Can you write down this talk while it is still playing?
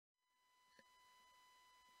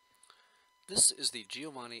This is the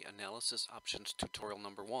Giovanni Analysis Options tutorial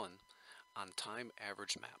number 1 on time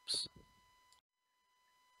average maps.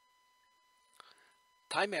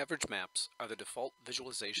 Time average maps are the default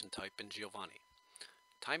visualization type in Giovanni.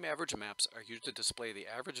 Time average maps are used to display the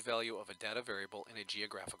average value of a data variable in a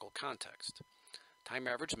geographical context. Time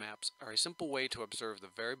average maps are a simple way to observe the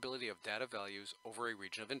variability of data values over a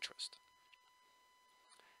region of interest.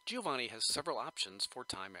 Giovanni has several options for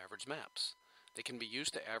time average maps. They can be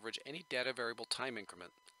used to average any data variable time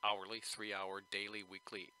increment, hourly, 3-hour, daily,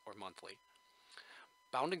 weekly, or monthly.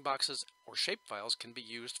 Bounding boxes or shapefiles can be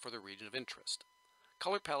used for the region of interest.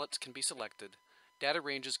 Color palettes can be selected, data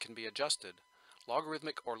ranges can be adjusted,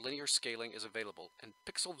 logarithmic or linear scaling is available, and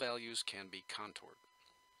pixel values can be contoured.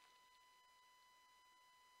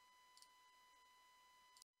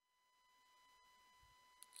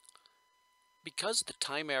 Because the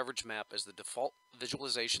time average map is the default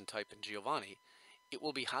visualization type in Giovanni, it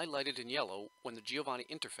will be highlighted in yellow when the Giovanni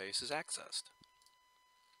interface is accessed.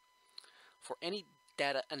 For any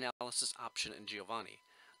data analysis option in Giovanni,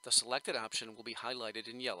 the selected option will be highlighted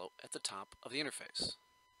in yellow at the top of the interface.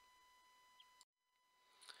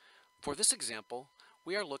 For this example,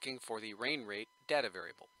 we are looking for the rain rate data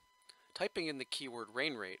variable. Typing in the keyword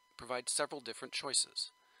rain rate provides several different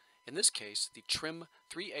choices. In this case, the trim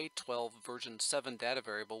 3A12 version 7 data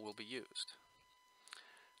variable will be used.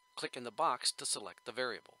 Click in the box to select the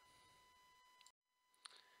variable.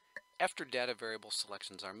 After data variable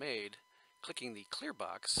selections are made, clicking the clear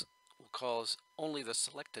box will cause only the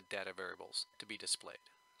selected data variables to be displayed.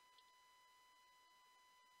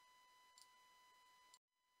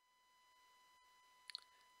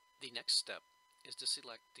 The next step is to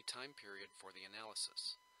select the time period for the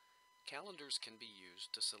analysis. Calendars can be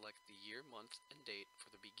used to select the year, month, and date for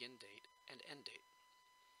the begin date and end date.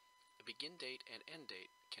 The begin date and end date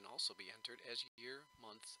can also be entered as year,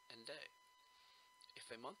 month, and day. If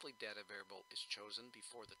a monthly data variable is chosen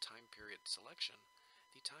before the time period selection,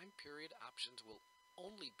 the time period options will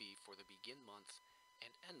only be for the begin month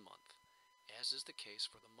and end month, as is the case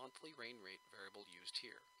for the monthly rain rate variable used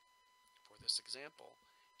here. For this example,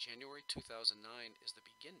 January 2009 is the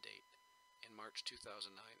begin date, and March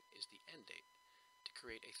 2009 is the end date, to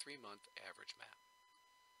create a 3-month average map.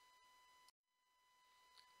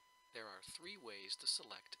 There are 3 ways to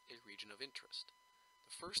select a region of interest.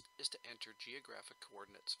 The first is to enter geographic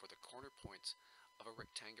coordinates for the corner points of a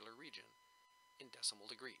rectangular region in decimal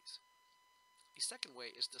degrees. The second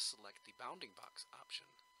way is to select the bounding box option,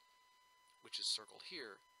 which is circled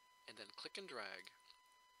here, and then click and drag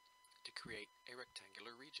to create a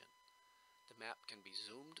rectangular region. The map can be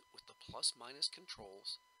zoomed with the plus-minus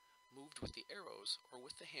controls, moved with the arrows or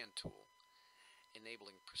with the hand tool,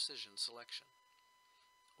 enabling precision selection.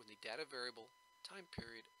 When the data variable, time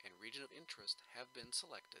period, and region of interest have been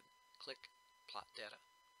selected, click Plot Data.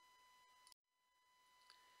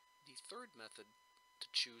 The third method to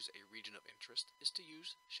choose a region of interest is to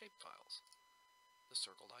use shapefiles, the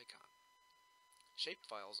circled icon.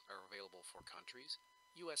 Shapefiles are available for countries,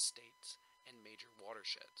 U.S. states, and major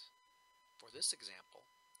watersheds. For this example,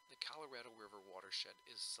 the Colorado River watershed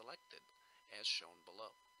is selected as shown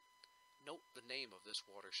below. Note the name of this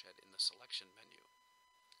watershed in the selection menu.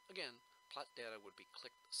 Again, plot data would be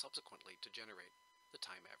clicked subsequently to generate the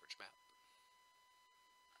time average map.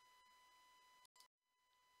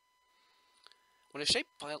 When a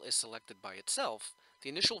shapefile is selected by itself, the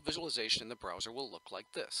initial visualization in the browser will look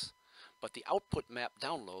like this, but the output map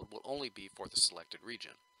download will only be for the selected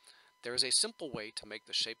region. There is a simple way to make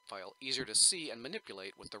the shapefile easier to see and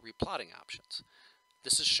manipulate with the replotting options.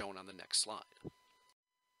 This is shown on the next slide.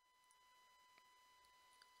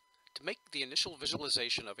 To make the initial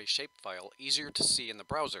visualization of a shapefile easier to see in the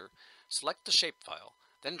browser, select the shapefile,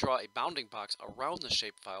 then draw a bounding box around the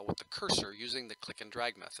shapefile with the cursor using the click and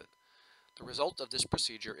drag method. The result of this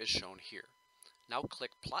procedure is shown here. Now click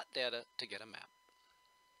Plot Data to get a map.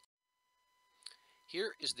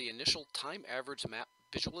 Here is the initial time average map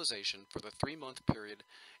visualization for the 3-month period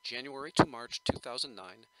January to March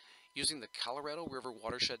 2009 using the Colorado River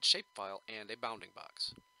watershed shapefile and a bounding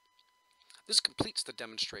box. This completes the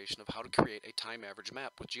demonstration of how to create a time average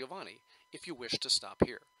map with Giovanni if you wish to stop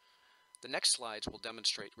here. The next slides will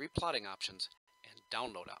demonstrate replotting options and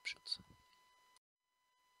download options.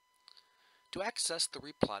 To access the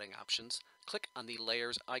replotting options, click on the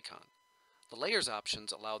Layers icon. The Layers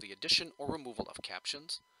options allow the addition or removal of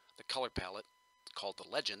captions, the color palette, called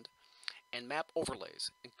the legend, and map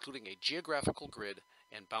overlays, including a geographical grid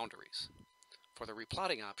and boundaries. For the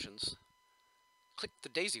replotting options, click the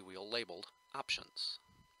daisy wheel labeled Options.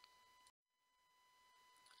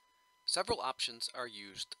 Several options are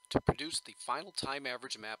used to produce the final time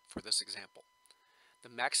average map for this example. The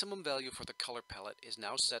maximum value for the color palette is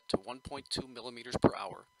now set to 1.2 millimeters per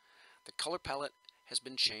hour. The color palette has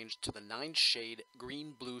been changed to the 9-shade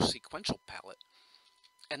green-blue sequential palette,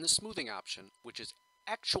 and the smoothing option, which is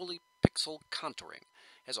actually pixel contouring,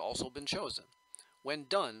 has also been chosen. When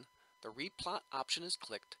done, the replot option is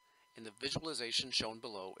clicked, and the visualization shown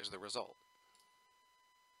below is the result.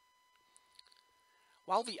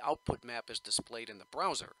 While the output map is displayed in the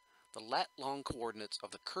browser, the lat-long coordinates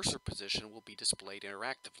of the cursor position will be displayed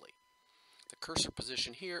interactively. The cursor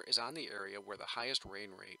position here is on the area where the highest rain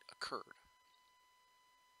rate occurred.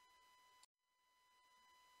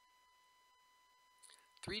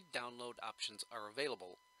 Three download options are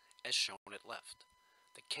available, as shown at left.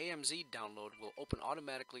 The KMZ download will open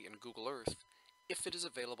automatically in Google Earth if it is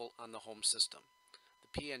available on the home system.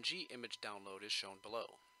 The PNG image download is shown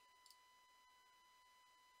below.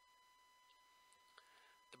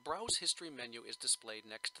 The Browse History menu is displayed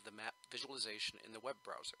next to the map visualization in the web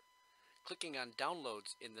browser. Clicking on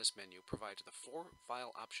Downloads in this menu provides the 4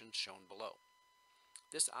 file options shown below.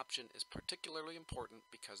 This option is particularly important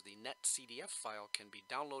because the .NET-CDF file can be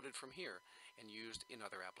downloaded from here and used in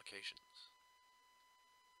other applications.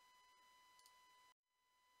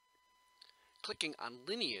 Clicking on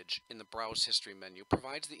Lineage in the Browse History menu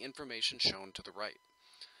provides the information shown to the right.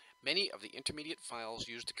 Many of the intermediate files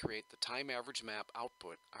used to create the time average map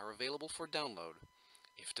output are available for download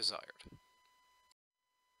if desired.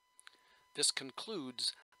 This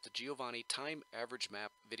concludes the Giovanni time average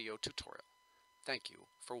map video tutorial. Thank you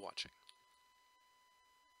for watching.